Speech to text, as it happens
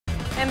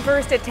And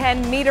first at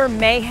 10, meter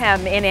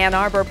mayhem in Ann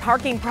Arbor.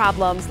 Parking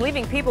problems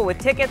leaving people with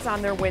tickets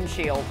on their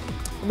windshield.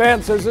 The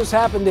man says this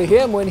happened to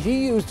him when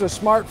he used a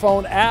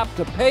smartphone app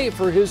to pay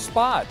for his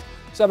spot.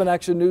 7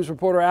 Action News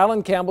reporter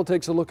Alan Campbell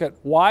takes a look at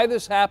why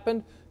this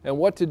happened and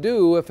what to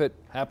do if it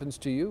happens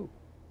to you.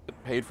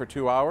 Paid for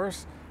 2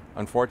 hours.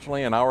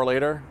 Unfortunately, an hour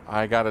later,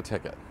 I got a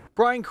ticket.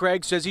 Brian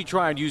Craig says he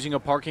tried using a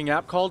parking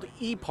app called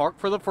epark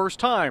for the first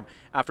time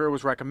after it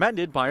was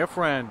recommended by a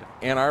friend.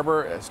 Ann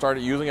Arbor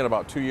started using it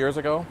about 2 years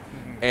ago,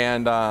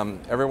 and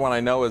everyone I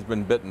know has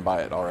been bitten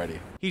by it already.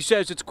 He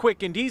says it's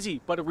quick and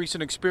easy, but a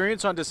recent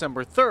experience on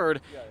December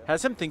 3rd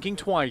has him thinking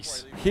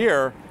twice.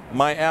 Here,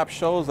 my app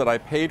shows that I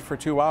paid for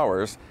 2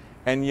 hours,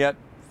 and yet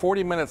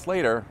 40 minutes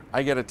later,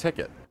 I get a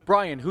ticket.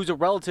 Brian, who's a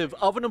relative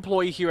of an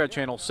employee here at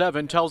Channel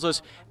 7, tells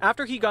us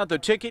after he got the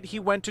ticket, he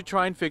went to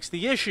try and fix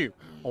the issue,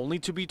 only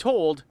to be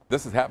told,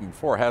 "This has happened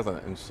before, hasn't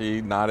it?" And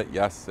she nodded,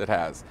 "Yes, it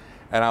has."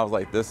 And I was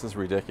like, this is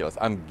ridiculous.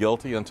 I'm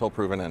guilty until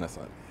proven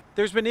innocent.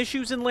 There's been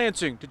issues in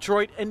Lansing,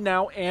 Detroit, and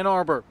now Ann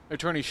Arbor.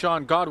 Attorney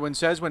Sean Godwin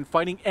says when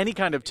fighting any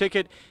kind of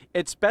ticket,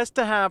 it's best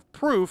to have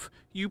proof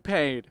you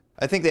paid.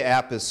 I think the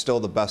app is still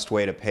the best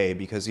way to pay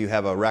because you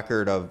have a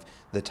record of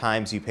the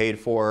times you paid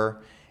for,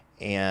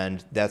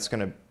 and that's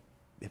going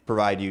to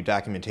provide you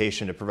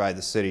documentation to provide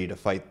the city to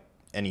fight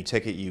any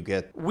ticket you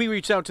get. We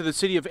reached out to the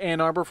city of Ann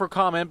Arbor for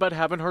comment but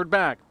haven't heard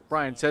back.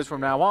 Brian says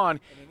from now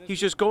on, he's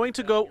just going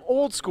to go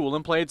old school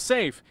and play it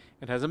safe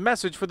and has a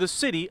message for the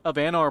city of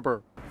Ann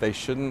Arbor. They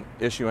shouldn't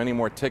issue any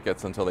more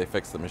tickets until they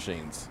fix the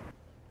machines.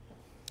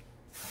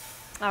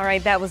 All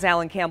right, that was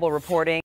Alan Campbell reporting.